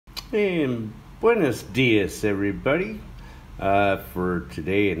And buenos dias, everybody. For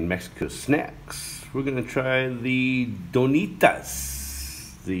today in Mexico snacks, we're gonna try the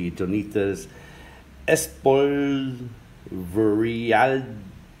Donitas. The Donitas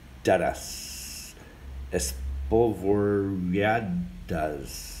espolvoreadas.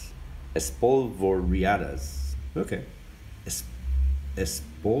 Espolvoreadas. Okay.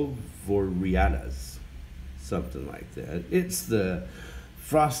 Espolvoreadas. Something like that. It's the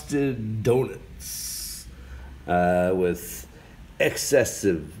frosted donuts with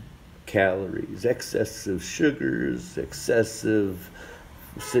excessive calories, excessive sugars, excessive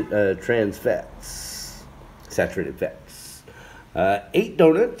trans fats, saturated fats. 8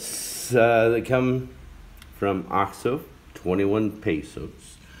 donuts that come from Oxxo, 21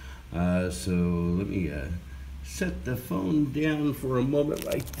 pesos. So let me set the phone down for a moment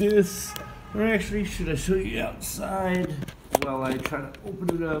like this. Or actually, should I show you outside while I try to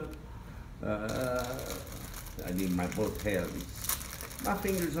open it up? I need my both hands. My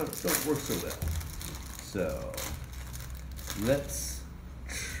fingers don't work so well. So, let's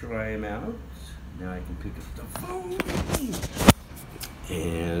try them out. Now I can pick up the phone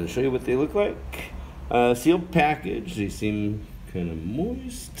and show you what they look like. Sealed package. They seem kind of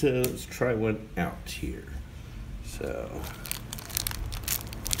moist. Let's try one out here. So,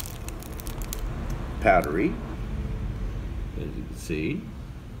 powdery, as you can see,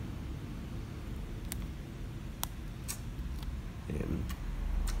 and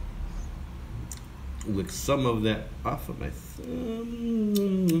lick some of that off of my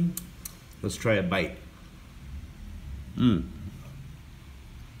thumb. Let's try a bite.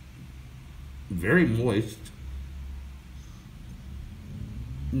 Very moist.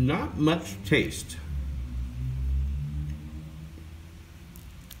 Not much taste.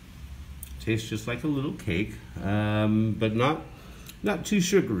 Tastes just like a little cake, but not too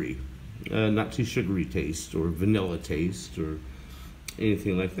sugary. Not too sugary taste or vanilla taste or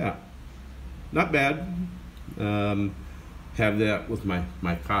anything like that. Not bad. Have that with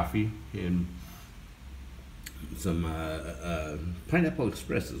my coffee and some Pineapple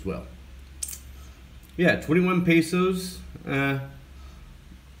Express as well. Yeah, 21 pesos. I'm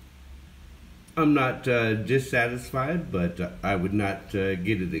not dissatisfied, but I would not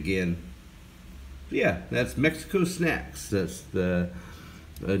get it again. Yeah, that's Mexico snacks. That's the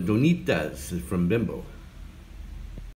Donitas from Bimbo.